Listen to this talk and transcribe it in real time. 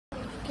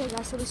Okay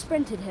guys, so we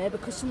sprinted here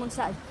because someone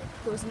said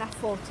there was an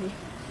F40.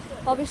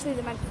 Obviously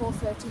they meant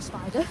 430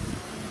 Spider,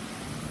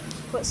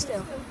 but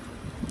still,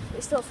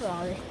 it's still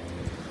Ferrari.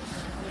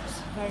 It's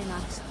very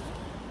nice.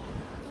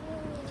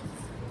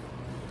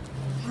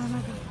 Oh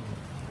my god.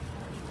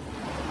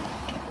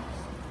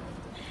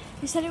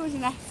 He said it was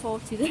an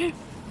F40 there.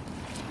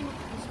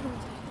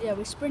 Yeah,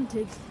 we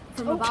sprinted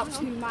from about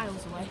 2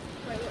 miles away.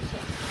 Wait, what's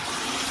that?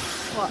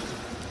 What?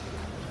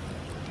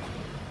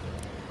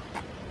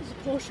 There's a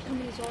Porsche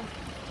coming as well.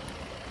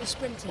 We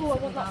sprinted. Oh, I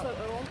want that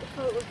photo. I want the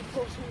photo of the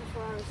Porsche and the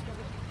Ferrari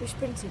together. We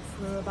sprinted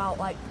for about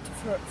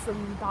from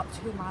about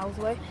 2 miles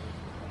away.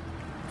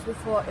 So we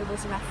thought it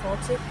was an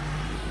F40.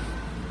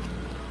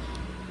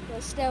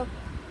 But still,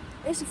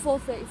 it's a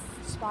 430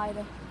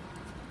 Spider.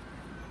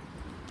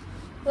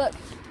 Look.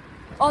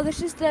 Oh,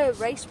 this is the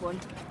race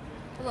one.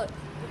 Look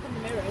at the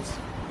mirrors.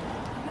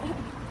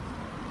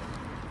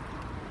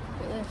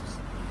 Look at this.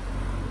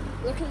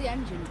 Look at the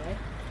engine bay.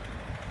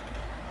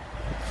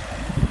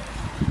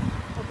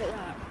 Look at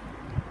that.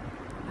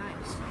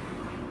 Nice.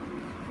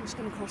 I'm just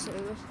going to cross it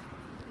over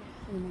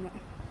in a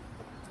minute.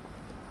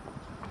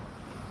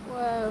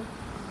 Whoa.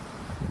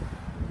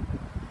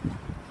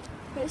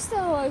 But it's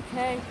still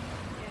okay.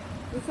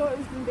 We thought it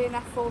was going to be an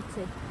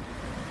F40.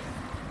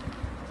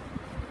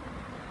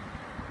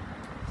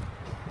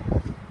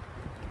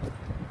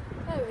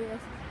 There he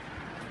is.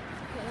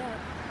 Look at that.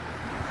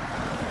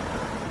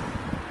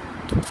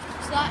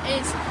 So that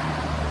is a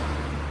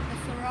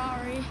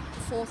Ferrari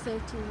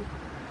 430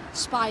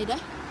 Spider.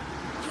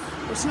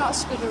 It's not a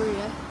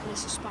Scuderia,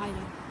 it's a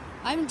Spider.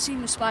 I haven't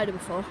seen a Spider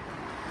before.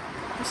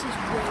 This is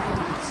really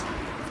nice.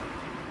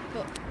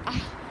 But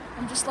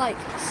I'm just like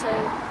so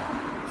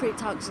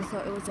freaked out because I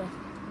thought it was a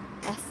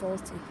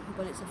F40,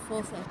 but it's a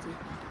 430.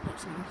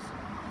 That's nice.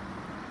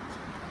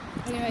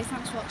 Anyway,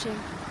 thanks for watching.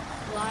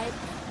 Like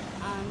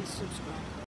and subscribe.